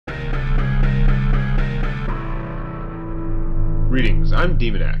Greetings, I'm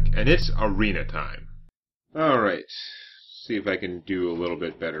Demonac, and it's arena time. Alright, see if I can do a little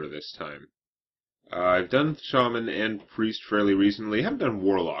bit better this time. I've done Shaman and Priest fairly recently. I haven't done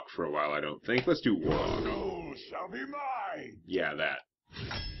Warlock for a while, I don't think. Let's do Warlock. Soul shall be mine! Yeah, that.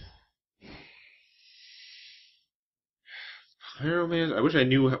 Pyromancer, I wish I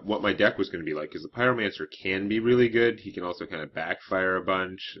knew what my deck was going to be like, because the Pyromancer can be really good. He can also kind of backfire a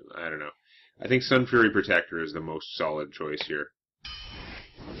bunch. I don't know. I think Sun Fury Protector is the most solid choice here.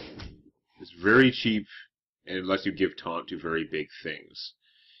 It's very cheap, and it lets you give taunt to very big things.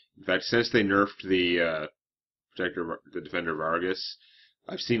 In fact, since they nerfed the Defender Vargas,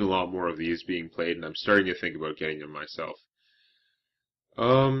 I've seen a lot more of these being played, and I'm starting to think about getting them myself.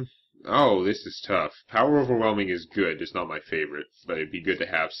 Oh, this is tough. Power Overwhelming is good. It's not my favorite, but it'd be good to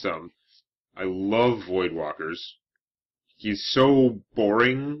have some. I love Voidwalkers. He's so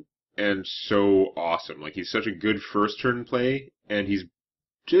boring and so awesome. Like, he's such a good first turn play, and he's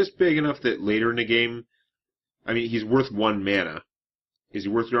just big enough that later in the game, I mean, he's worth 1 mana. Is he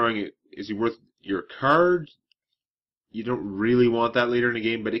worth drawing it? Is he worth your card? You don't really want that later in the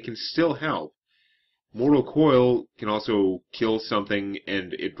game, but it can still help. Mortal Coil can also kill something,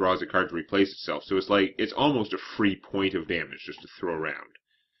 and it draws a card to replace itself. So it's almost a free point of damage just to throw around.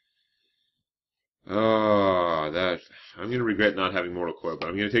 I'm going to regret not having Mortal Coil, but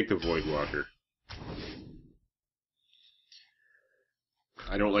I'm going to take the Voidwalker.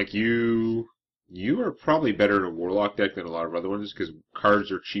 I don't like you. You are probably better in a Warlock deck than a lot of other ones, because cards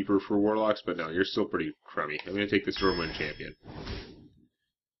are cheaper for Warlocks, but no, you're still pretty crummy. I'm going to take the Stormwind Champion.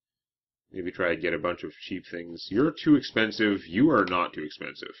 Maybe try to get a bunch of cheap things. You're too expensive. You are not too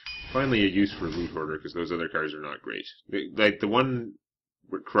expensive. Finally a use for Loot Hoarder, because those other cards are not great. Like, the one,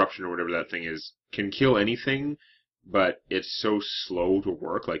 Corruption or whatever that thing is, can kill anything, but it's so slow to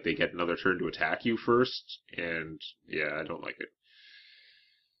work. Like, they get another turn to attack you first, and yeah, I don't like it.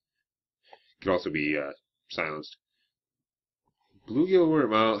 Could also be silenced. Bluegill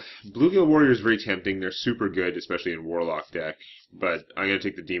Warrior is very tempting. They're super good, especially in Warlock deck, but I'm going to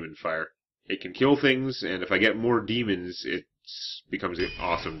take the Demon Fire. It can kill things, and if I get more demons, it becomes an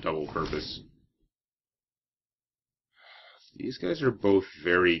awesome double purpose. These guys are both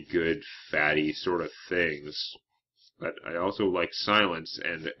very good, fatty sort of things, but I also like Silence,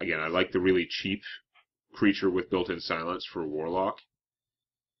 and again, I like the really cheap creature with built-in Silence for Warlock.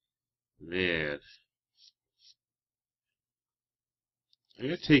 Man. I'm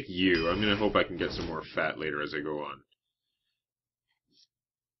going to take you. I'm going to hope I can get some more fat later as I go on.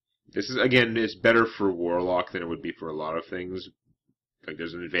 This is, again, it's better for Warlock than it would be for a lot of things. Like,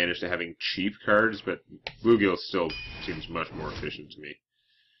 there's an advantage to having cheap cards, but Bluegill still seems much more efficient to me.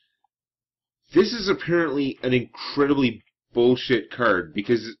 This is apparently an incredibly bullshit card,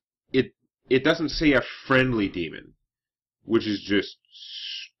 because it doesn't say a friendly demon, which is just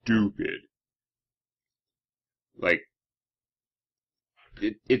stupid. Like,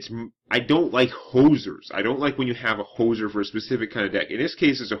 I don't like hosers. I don't like when you have a hoser for a specific kind of deck. In this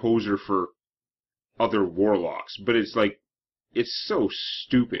case, it's a hoser for other Warlocks, but it's so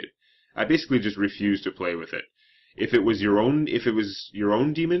stupid. I basically just refuse to play with it. If it was your own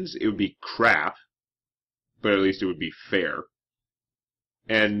demons, it would be crap, but at least it would be fair.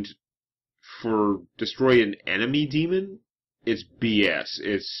 And for destroy an enemy demon, it's BS.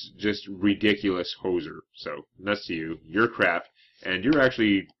 It's just ridiculous hoser. So, nuts to you. You're crap. And you're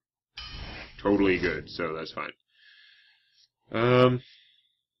actually totally good, so that's fine.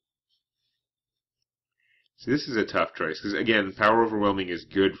 So this is a tough choice, because again, Power Overwhelming is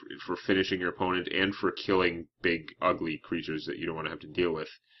good for finishing your opponent and for killing big, ugly creatures that you don't want to have to deal with.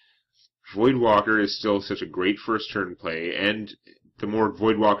 Voidwalker is still such a great first turn play, and the more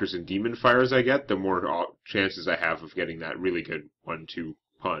Voidwalkers and Demon Fires I get, the more chances I have of getting that really good 1-2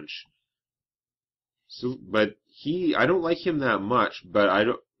 punch. So, but I don't like him that much, but I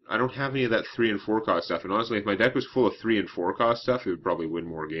don't have any of that 3 and 4 cost stuff, and honestly, if my deck was full of 3 and 4 cost stuff, it would probably win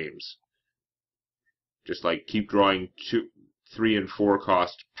more games. Just like, keep drawing 3 and 4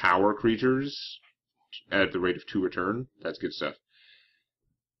 cost power creatures at the rate of 2 a turn. That's good stuff.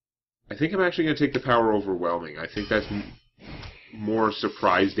 I think I'm actually going to take the Power Overwhelming. I think that's more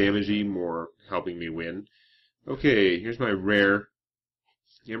surprise damagey, more helping me win. Okay, here's my rare.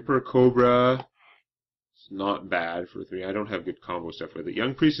 Emperor Cobra. Not bad for 3. I don't have good combo stuff with it.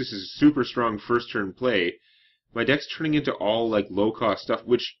 Young Priestess is a super strong first turn play. My deck's turning into all like low cost stuff,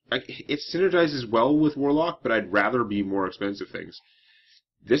 which it synergizes well with Warlock, but I'd rather be more expensive things.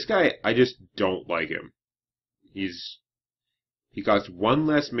 This guy, I just don't like him. He costs 1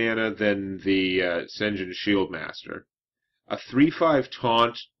 less mana than the Sen'jin Shieldmaster. A 3/5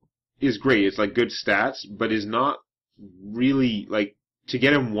 taunt is great. It's like good stats, but is not really, like, to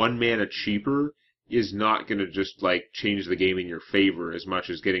get him 1 mana cheaper is not going to just, like, change the game in your favor as much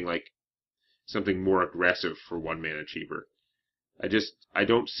as getting, like, something more aggressive for 1 mana cheaper. I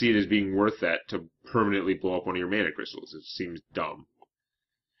don't see it as being worth that to permanently blow up one of your mana crystals. It seems dumb.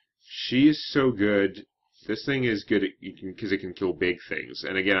 She is so good. This thing is good because it can kill big things.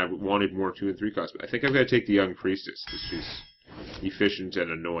 And again, I wanted more 2 and 3 costs, but I think I've got to take the Young Priestess because she's efficient and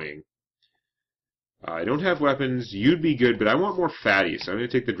annoying. I don't have weapons. You'd be good, but I want more fatty, so I'm going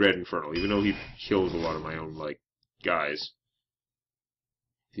to take the Dread Infernal, even though he kills a lot of my own, like, guys.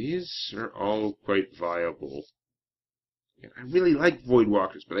 These are all quite viable. I really like Void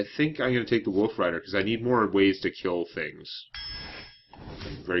Walkers, but I think I'm going to take the Wolf Rider because I need more ways to kill things.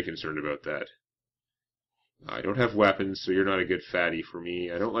 I'm very concerned about that. I don't have weapons, so you're not a good fatty for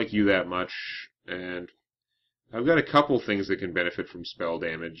me. I don't like you that much, and I've got a couple things that can benefit from spell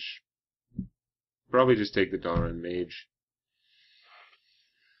damage. Probably just take the Doran Mage.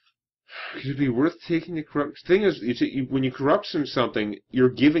 Could it be worth taking the corrupt? Thing is, when you corrupt something, you're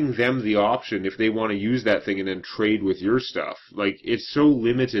giving them the option if they want to use that thing and then trade with your stuff. Like, it's so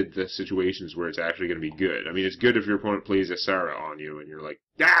limited the situations where it's actually going to be good. I mean, it's good if your opponent plays a Sarah on you and you're like,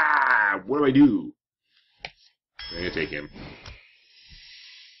 ah, what do I do? I'm going to take him.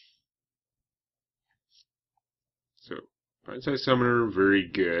 So, Pint-Sized Summoner, very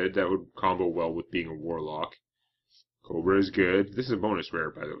good. That would combo well with being a Warlock. Cobra is good. This is a bonus rare,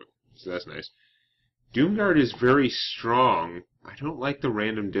 by the way, so that's nice. Doomguard is very strong. I don't like the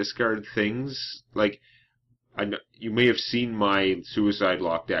random discard things. Like, you may have seen my Suicide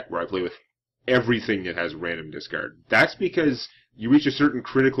Lock deck where I play with everything that has random discard. That's because you reach a certain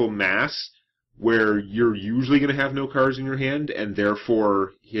critical mass where you're usually going to have no cards in your hand, and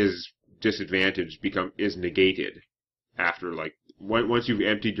therefore his disadvantage is negated after, like, once you've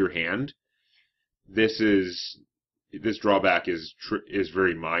emptied your hand. This drawback is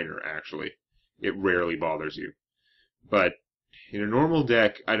very minor, actually. It rarely bothers you. But in a normal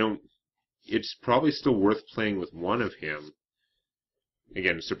deck, it's probably still worth playing with one of him.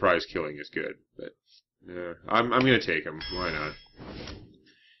 Again, surprise killing is good, but I'm going to take him. Why not?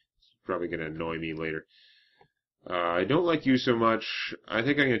 It's probably going to annoy me later. I don't like you so much. I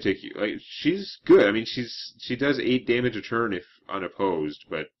think I'm going to take you. Like, she's good. I mean, she does 8 damage a turn if unopposed,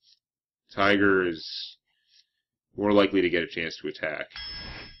 but Tiger is more likely to get a chance to attack.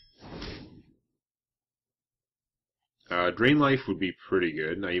 Drain Life would be pretty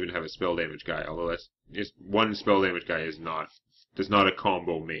good, and I even have a spell damage guy, although one spell damage guy does not a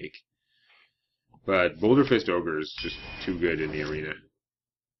combo make. But Boulder Fist Ogre is just too good in the arena.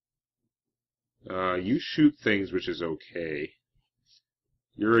 You shoot things, which is okay.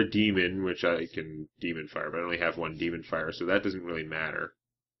 You're a demon, which I can demon fire, but I only have 1 demon fire, so that doesn't really matter.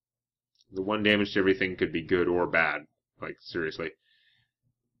 The 1 damage to everything could be good or bad. Like, seriously.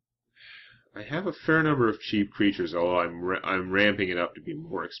 I have a fair number of cheap creatures, although I'm ramping it up to be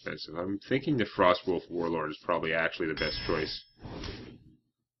more expensive. I'm thinking the Frostwolf Warlord is probably actually the best choice.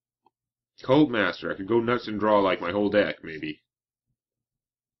 Cult Master. I could go nuts and draw like my whole deck, maybe.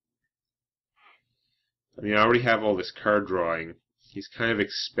 I mean, I already have all this card drawing. He's kind of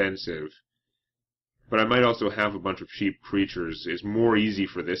expensive. But I might also have a bunch of cheap creatures. It's more easy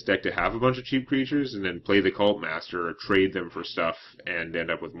for this deck to have a bunch of cheap creatures and then play the Cult Master or trade them for stuff and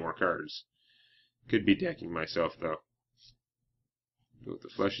end up with more cards. Could be decking myself, though. With the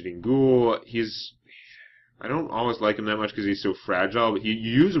Flesh-Eating Ghoul, I don't always like him that much because he's so fragile, but you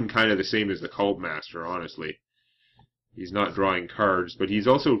use him kind of the same as the Cult Master, honestly. He's not drawing cards, but he's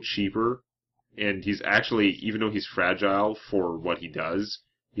also cheaper, and he's actually, even though he's fragile for what he does,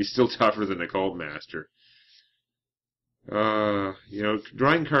 he's still tougher than the Cult Master.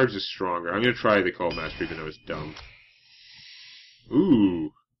 Drawing cards is stronger. I'm going to try the Cult Master even though it's dumb.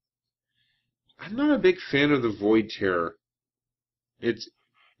 Ooh. I'm not a big fan of the Void Terror. It's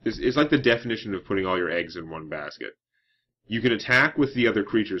like the definition of putting all your eggs in one basket. You can attack with the other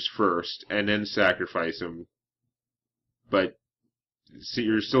creatures first, and then sacrifice them. But see,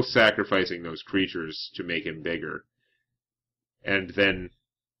 you're still sacrificing those creatures to make him bigger. And then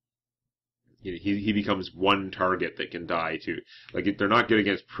he becomes one target that can die too. Like, they're not good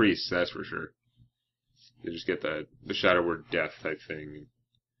against priests, that's for sure. They just get the Shadow Word Death type thing.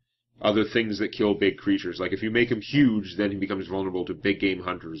 Other things that kill big creatures. Like, if you make him huge, then he becomes vulnerable to big game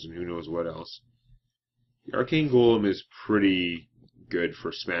hunters and who knows what else. The Arcane Golem is pretty good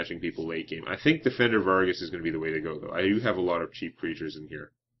for smashing people late game. I think Defender Vargas is going to be the way to go, though. I do have a lot of cheap creatures in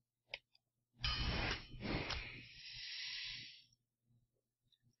here.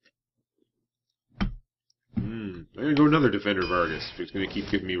 I'm going to go another Defender Vargas if it's going to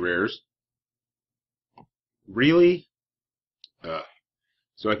keep giving me rares. Really?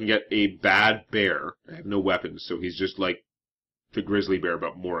 So I can get a bad bear. I have no weapons, so he's just like the grizzly bear,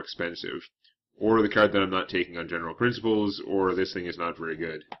 but more expensive. Or the card that I'm not taking on general principles, or this thing is not very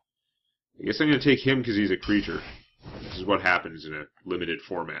good. I guess I'm going to take him because he's a creature. This is what happens in a limited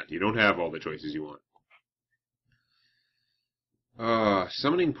format. You don't have all the choices you want.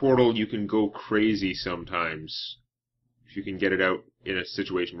 Summoning Portal, you can go crazy sometimes. If you can get it out in a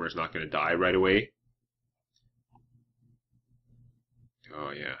situation where it's not going to die right away.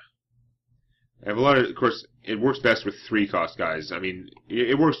 Oh, yeah. I have a lot of course, it works best with 3-cost guys. I mean,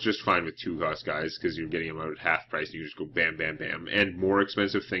 it works just fine with 2-cost guys, because you're getting them out at half price, and you just go bam, bam, bam. And more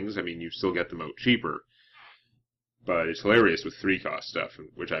expensive things, I mean, you still get them out cheaper. But it's hilarious with 3-cost stuff,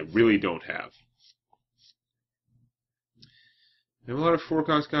 which I really don't have. I have a lot of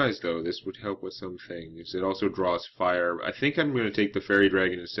 4-cost guys, though. This would help with some things. It also draws fire. I think I'm going to take the Fairy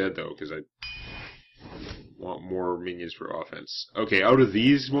Dragon instead, though, because I want more minions for offense. Okay, out of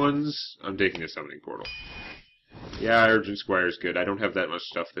these ones, I'm taking the Summoning Portal. Yeah, Urgent Squire's good. I don't have that much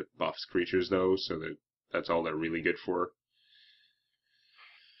stuff that buffs creatures, though, so that's all they're really good for.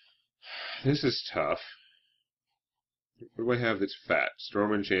 This is tough. What do I have that's fat?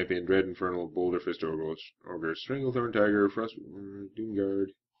 Stormwind Champion, Dread Infernal, Boulder Fist Ogre, Stranglethorn Tiger, Frost Doomguard.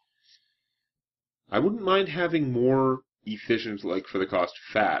 I wouldn't mind having more efficient, like, for the cost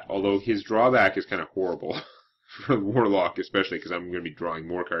fat, although his drawback is kind of horrible. For Warlock, especially, because I'm going to be drawing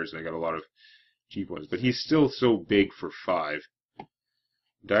more cards and I got a lot of cheap ones. But he's still so big for 5.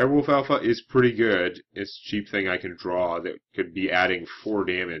 Direwolf Alpha is pretty good. It's a cheap thing I can draw that could be adding 4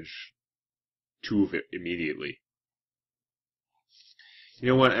 damage to it immediately. You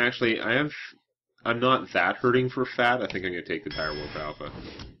know what, actually, I'm not that hurting for fat. I think I'm going to take the Direwolf Alpha.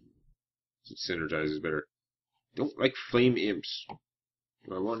 It synergizes better. Don't like Flame Imps.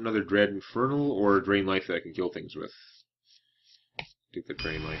 Do I want another Dread Infernal or a Drain Life that I can kill things with? Take the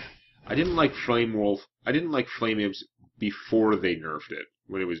Drain Life. I didn't like Flame Wolf. I didn't like Flame Imps before they nerfed it.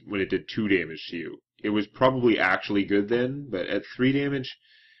 When it did 2 damage to you. It was probably actually good then, but at 3 damage,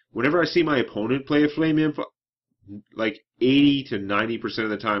 whenever I see my opponent play a Flame Imp, like 80 to 90% of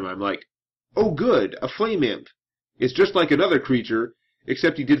the time, I'm like, oh good, a Flame Imp. It's just like another creature,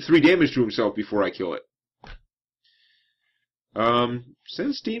 except he did 3 damage to himself before I kill it.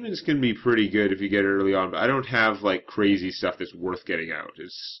 Sense Demons can be pretty good if you get it early on, but I don't have, like, crazy stuff that's worth getting out.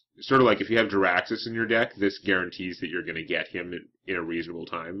 It's sort of like if you have Jiraxis in your deck, this guarantees that you're going to get him in a reasonable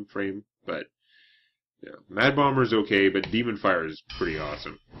time frame, but, yeah. Mad Bomber's okay, but Demon Fire is pretty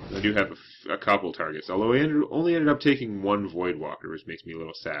awesome. I do have a couple targets, although I only ended up taking 1 Voidwalker, which makes me a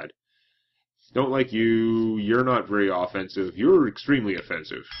little sad. Don't like you, you're not very offensive, you're extremely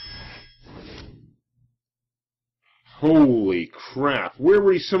offensive. Holy crap. Where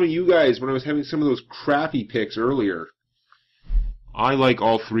were some of you guys when I was having some of those crappy picks earlier? I like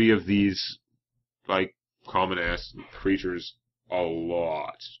all 3 of these, like, common-ass creatures a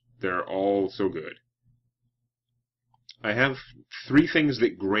lot. They're all so good. I have 3 things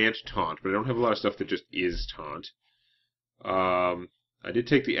that grant taunt, but I don't have a lot of stuff that just is taunt. I did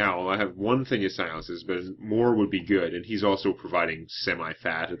take the owl. I have 1 thing that silences, but more would be good, and he's also providing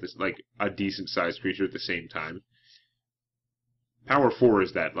semi-fat at this, like, a decent-sized creature at the same time. Power 4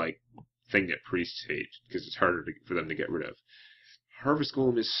 is that, like, thing that priests hate, because it's harder for them to get rid of. Harvest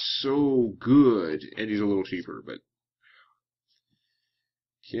Golem is so good, and he's a little cheaper, but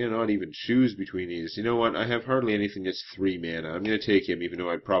cannot even choose between these. You know what? I have hardly anything that's 3 mana. I'm going to take him, even though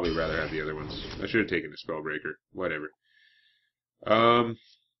I'd probably rather have the other ones. I should have taken the Spellbreaker. Whatever.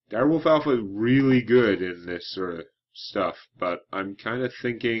 Direwolf Alpha is really good in this sort of stuff, but I'm kind of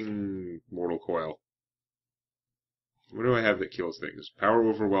thinking Mortal Coil. What do I have that kills things? Power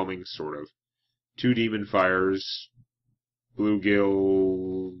Overwhelming, sort of. 2 Demon Fires,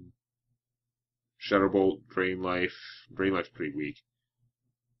 Bluegill, Shadowbolt, Drain Life. Drain Life's pretty weak.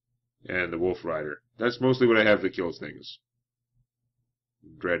 And the Wolf Rider. That's mostly what I have that kills things.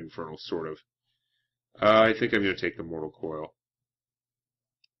 Dread Infernal, sort of. I think I'm going to take the Mortal Coil.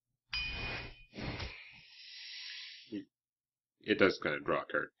 It does kind of draw a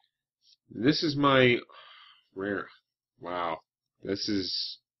card. This is my rare. Wow.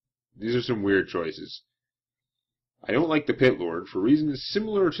 These are some weird choices. I don't like the Pit Lord for reasons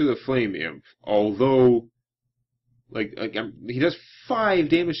similar to the Flame Imp, although, he does 5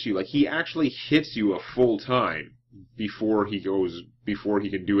 damage to you. Like, he actually hits you a full time before he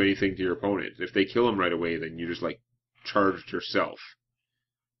can do anything to your opponent. If they kill him right away, then you just, charged yourself.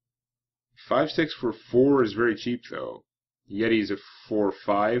 5/6 for 4 is very cheap, though. Yeti's a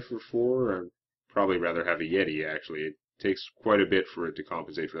 4/5 for 4. I'd probably rather have a Yeti, actually. It takes quite a bit for it to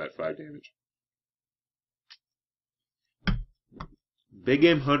compensate for that 5 damage. Big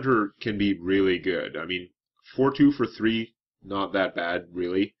Game Hunter can be really good. I mean, 4-2 for 3, not that bad,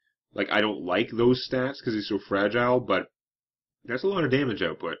 really. Like, I don't like those stats because he's so fragile, but that's a lot of damage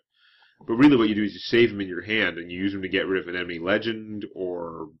output. But really what you do is you save him in your hand, and you use him to get rid of an enemy legend,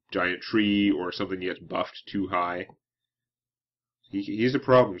 or giant tree, or something that gets buffed too high. He's a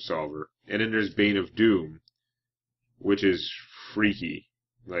problem solver. And then there's Bane of Doom, which is freaky.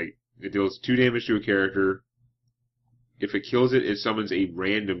 Like, it deals 2 damage to a character. If it kills it, it summons a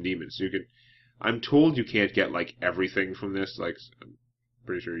random demon. So you can... I'm told you can't get, like, everything from this. Like, I'm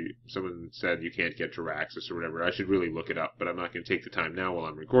pretty sure someone said you can't get Jiraxis or whatever. I should really look it up, but I'm not going to take the time now while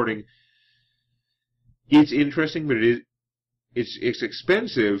I'm recording. It's interesting, but it's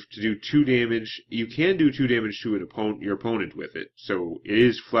expensive to do 2 damage. You can do 2 damage to your opponent with it, so it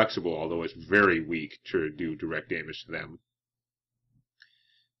is flexible, although it's very weak to do direct damage to them.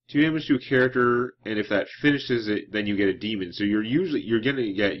 2 damage to a character, and if that finishes it, then you get a demon. So you're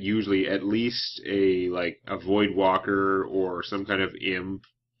gonna get usually at least a Void Walker or some kind of imp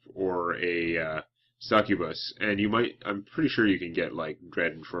or a succubus, and I'm pretty sure you can get like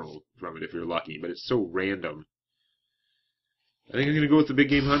Dread Infernal from it if you're lucky, but it's so random. I think I'm gonna go with the Big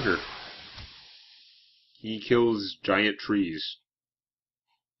Game Hunter. He kills giant trees.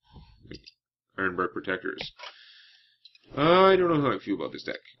 Ironbark Protectors. I don't know how I feel about this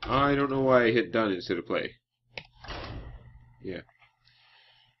deck. I don't know why I hit done instead of play. Yeah.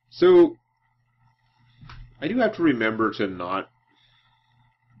 So, I do have to remember to not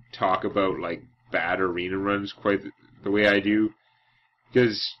talk about, like, bad arena runs quite the way I do.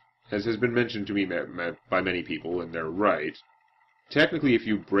 Because, as has been mentioned to me by many people, and they're right, technically if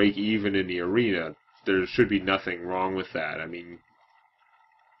you break even in the arena, there should be nothing wrong with that. I mean,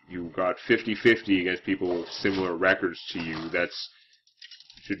 you got 50-50 against people with similar records to you.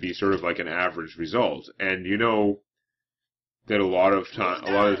 Should be sort of like an average result. And you know that a lot of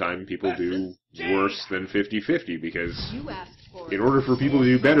the time people do worse than 50-50 because in order for people to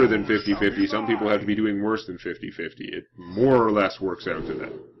do better than 50-50, some people have to be doing worse than 50-50. It more or less works out to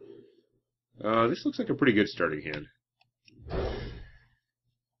that. This looks like a pretty good starting hand.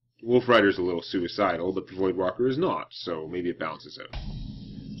 Wolf Rider's a little suicidal, but the Voidwalker is not, so maybe it balances out.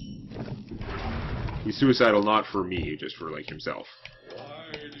 He's suicidal not for me, just for, like, himself.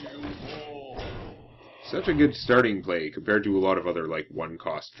 Such a good starting play compared to a lot of other, like,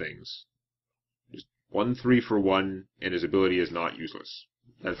 one-cost things. Just 1-3 for 1, and his ability is not useless.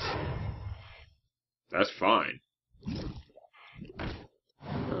 That's fine.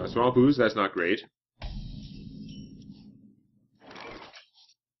 Swamp Ooze, that's not great.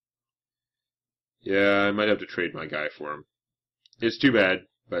 Yeah, I might have to trade my guy for him. It's too bad,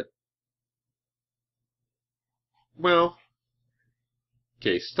 but... Well...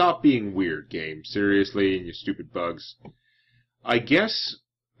 Okay, stop being weird, game. Seriously, and you stupid bugs. I guess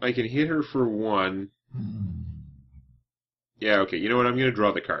I can hit her for 1. Yeah, okay, you know what? I'm going to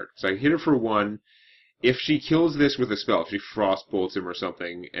draw the card. So I hit her for 1. If she kills this with a spell, if she frostbolts him or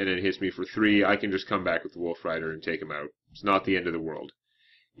something, and it hits me for 3, I can just come back with the Wolf Rider and take him out. It's not the end of the world.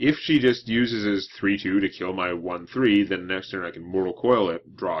 If she just uses his 3-2 to kill my 1-3, then next turn I can Mortal Coil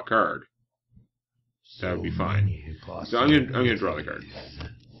it, draw a card. That would be fine. So I'm gonna draw the card.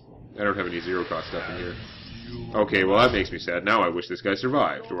 I don't have any zero-cost stuff in here. Okay, well that makes me sad. Now I wish this guy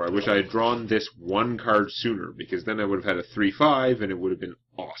survived, or I wish I had drawn this 1 card sooner, because then I would have had a 3-5, and it would have been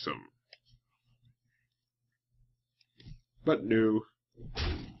awesome. But no.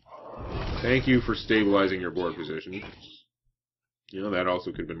 Thank you for stabilizing your board position. You know, that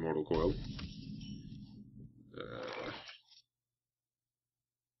also could have been Mortal Coil.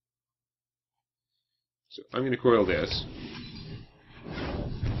 So I'm going to coil this.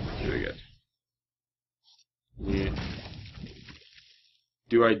 What do I get? Yeah.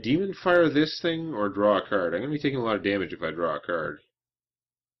 Do I Demon Fire this thing or draw a card? I'm going to be taking a lot of damage if I draw a card.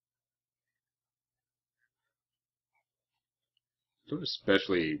 Don't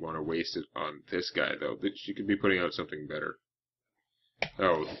especially want to waste it on this guy, though. She could be putting out something better.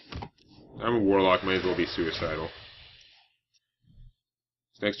 Oh, I'm a Warlock, might as well be suicidal.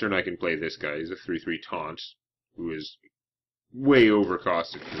 So next turn I can play this guy. He's a 3-3 taunt, who is way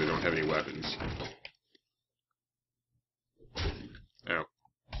overcosted because I don't have any weapons. Ow.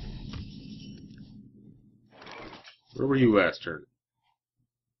 Where were you last turn?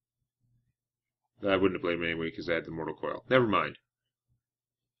 I wouldn't have played him anyway because I had the Mortal Coil. Never mind.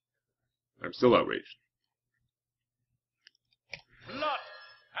 I'm still outraged. Blood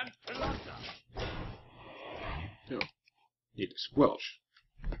and plunder. No. Need to squelch.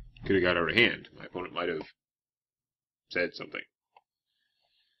 Could have got out of hand. My opponent might have said something.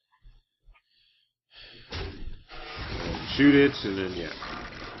 shoot it, and then, yeah.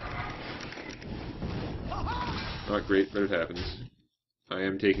 Not great, but it happens. I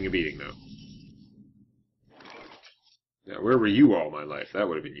am taking a beating, though. Now, where were you all my life? That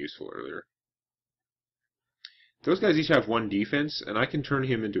would have been useful earlier. Those guys each have 1 defense, and I can turn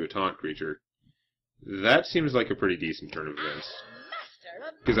him into a taunt creature. That seems like a pretty decent turn of events.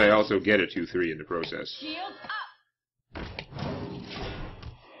 Because I also get a 2-3 in the process.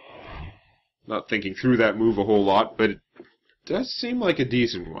 Not thinking through that move a whole lot, but it does seem like a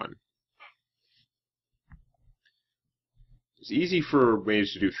decent one. It's easy for a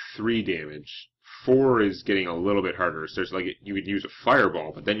mage to do 3 damage. 4 is getting a little bit harder. So it's like you would use a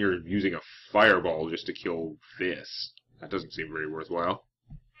fireball, but then you're using a fireball just to kill this. That doesn't seem very worthwhile.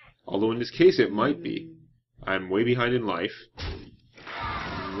 Although in this case it might be. I'm way behind in life.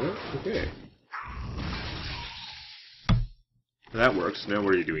 Well, okay. That works. Now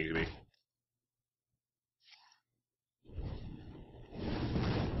what are you doing to me?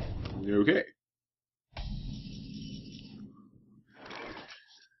 Okay.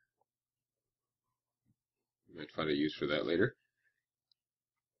 Might find a use for that later.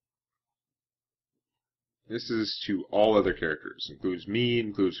 This is to all other characters. Includes me,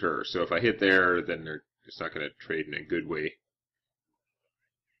 includes her. So if I hit there, then it's not going to trade in a good way.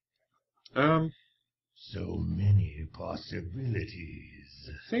 So many possibilities.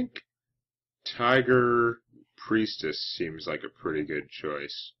 I think Tiger Priestess seems like a pretty good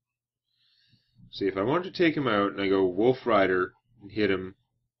choice. See, if I wanted to take him out and I go Wolf Rider and hit him,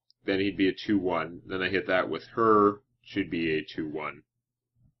 then he'd be a 2-1. Then I hit that with her, should be a 2-1.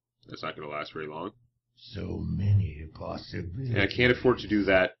 That's not going to last very long. So many possibilities. And I can't afford to do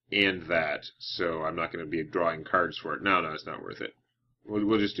that and that, so I'm not going to be drawing cards for it. No, it's not worth it.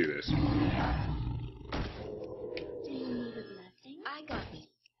 We'll just do this. Do you need a blessing? I got it.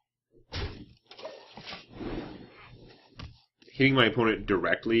 Hitting my opponent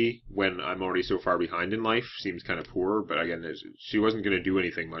directly when I'm already so far behind in life seems kind of poor, but again, she wasn't going to do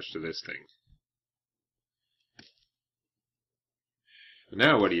anything much to this thing.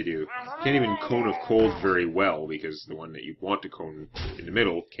 Now what do? You can't even Cone of Cold very well, because the one that you want to cone in the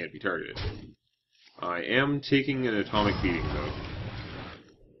middle can't be targeted. I am taking an atomic beating, though.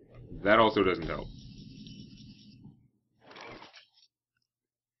 That also doesn't help.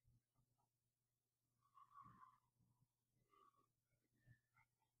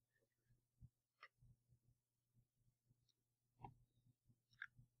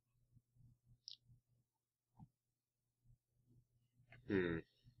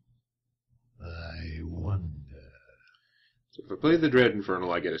 I wonder. So if I play the Dread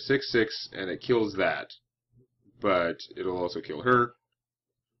Infernal, I get a 6/6, and it kills that. But it'll also kill her.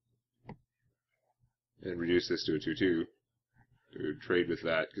 And reduce this to a 2-2. To trade with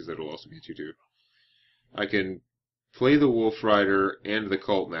that, because that'll also be a 2-2. I can play the Wolf Rider and the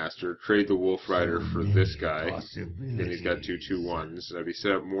Cult Master, trade the Wolf Rider for this guy. Then he's got 2 2-1s, and I'd be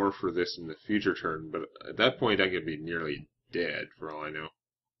set up more for this in the future turn, but at that point I could be nearly dead, for all I know.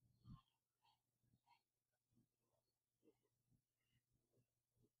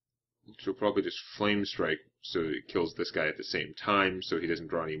 She'll probably just Flame Strike so it kills this guy at the same time, so he doesn't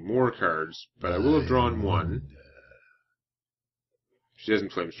draw any more cards, but I will have drawn 1. If she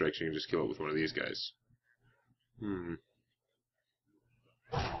doesn't Flame Strike, she can just kill it with one of these guys.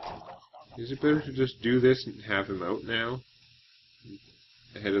 Is it better to just do this and have him out now?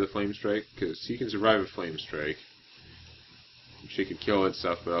 Ahead of the Flame Strike? Because he can survive a Flame Strike. She could kill it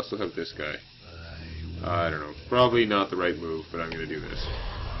stuff, but I also have this guy. I don't know. Probably not the right move, but I'm going to do this.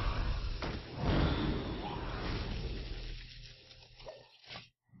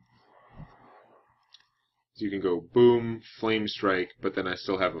 So you can go boom, Flame Strike, but then I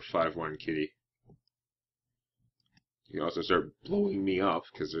still have a 5-1 kitty. You can also start blowing me up,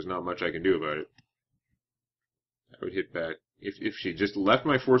 because there's not much I can do about it. I would hit back. If she just left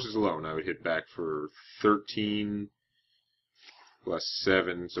my forces alone, I would hit back for 13 plus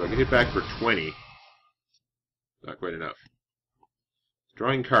 7, so I could hit back for 20. Not quite enough.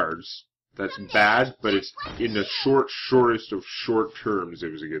 Drawing cards, that's bad, but it's in the shortest of short terms,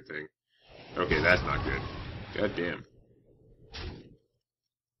 it was a good thing. Okay, that's not good. God damn.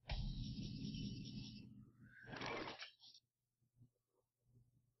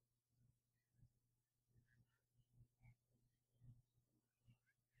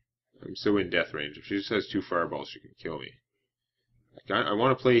 I'm so in death range. If she just has 2 fireballs, she can kill me. I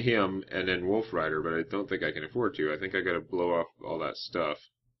want to play him and then Wolf Rider, but I don't think I can afford to. I think I gotta blow off all that stuff.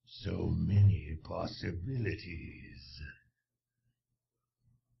 So many possibilities.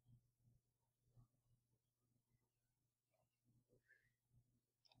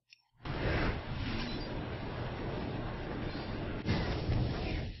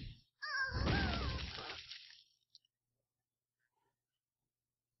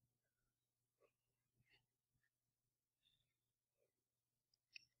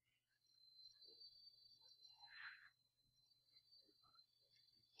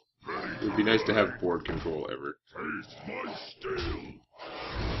 It would be nice to have board control ever. Taste my steel.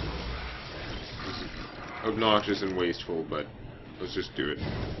 This is obnoxious and wasteful, but let's just do it.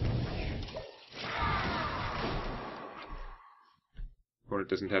 Opponent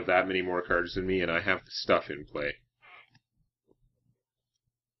doesn't have that many more cards than me, and I have the stuff in play.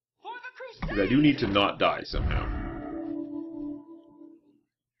 Because I do need to not die somehow.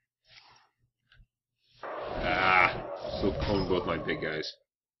 Ah! Still clone both my big guys.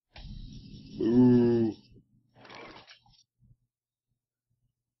 Ooh.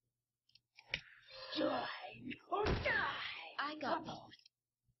 Join or die. I got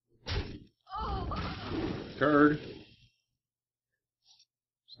both. Oh. Card.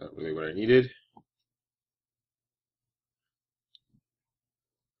 It's not really what I needed.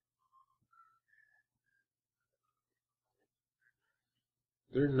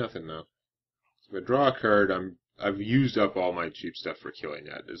 There's nothing though. If I draw a card, I've used up all my cheap stuff for killing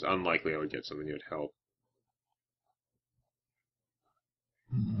that. It's unlikely I would get something that would help.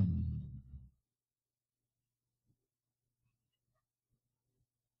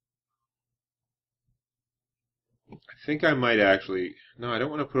 I think I might actually... No, I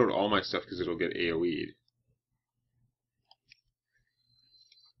don't want to put out all my stuff because it'll get AoE'd.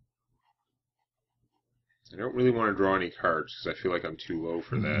 I don't really want to draw any cards because I feel like I'm too low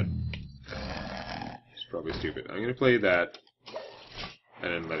for that. It's probably stupid. I'm going to play that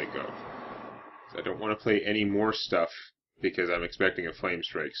and then let it go. I don't want to play any more stuff because I'm expecting a Flame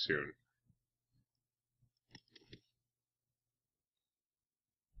Strike soon.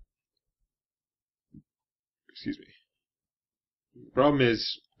 Excuse me. The problem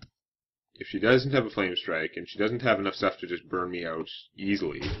is, if she doesn't have a Flame Strike and she doesn't have enough stuff to just burn me out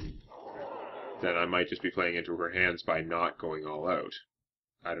easily, then I might just be playing into her hands by not going all out.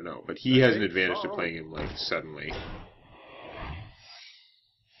 I don't know. But he has an advantage to playing him, like, suddenly.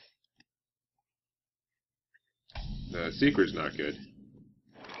 The Secret's not good.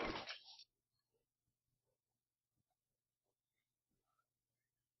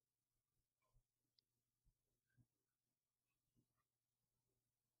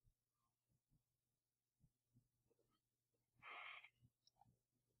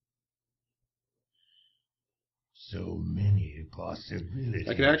 So many possibilities.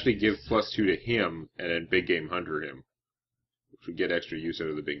 I could actually give +2 to him and then Big Game Hunter him, which would get extra use out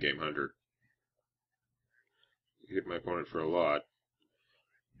of the Big Game Hunter. Hit my opponent for a lot,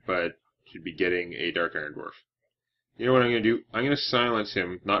 but should be getting a Dark Iron Dwarf. You know what I'm going to do? I'm going to silence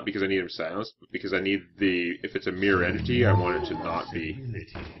him, not because I need him silenced, but because I need the... If it's a mirror entity, I want it to not be...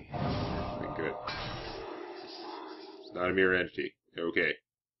 Okay, good. It's not a mirror entity. Okay.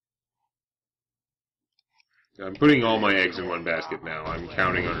 I'm putting all my eggs in one basket now. I'm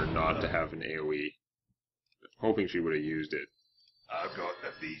counting on her not to have an AoE. Hoping she would have used it. I've got the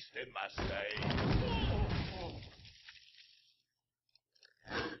beast in my state.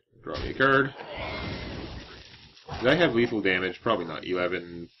 Draw me a card. Did I have lethal damage? Probably not.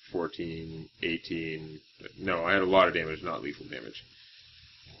 11, 14, 18... No, I had a lot of damage, not lethal damage.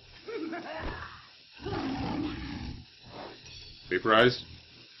 Vaporized?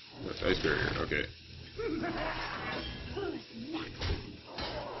 That's Ice Barrier, okay.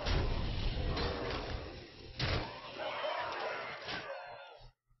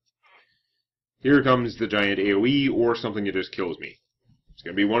 Here comes the giant AoE or something that just kills me. It's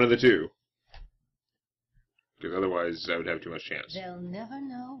going to be one of the two. Because otherwise I would have too much chance. They'll never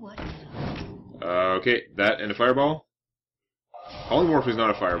know what it is. Okay, that and a fireball. Polymorph is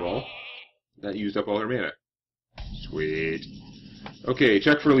not a fireball. That used up all her mana. Sweet. Okay,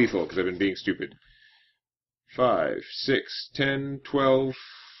 check for lethal, because I've been being stupid. 5, 6, 10, 12,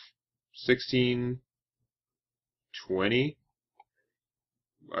 16, 20.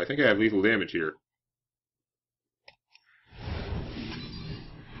 I think I have lethal damage here.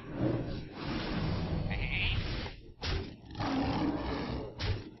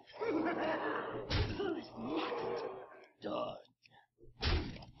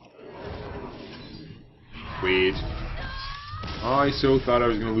 Sweet. I so thought I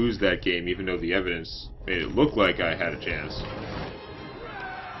was going to lose that game, even though the evidence made it look like I had a chance.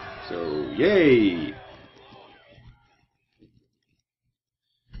 So, yay!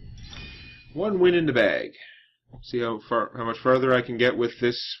 One win in the bag. See how much farther I can get with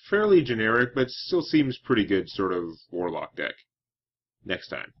this fairly generic, but still seems pretty good sort of Warlock deck. Next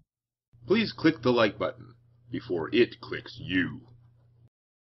time. Please click the like button before it clicks you.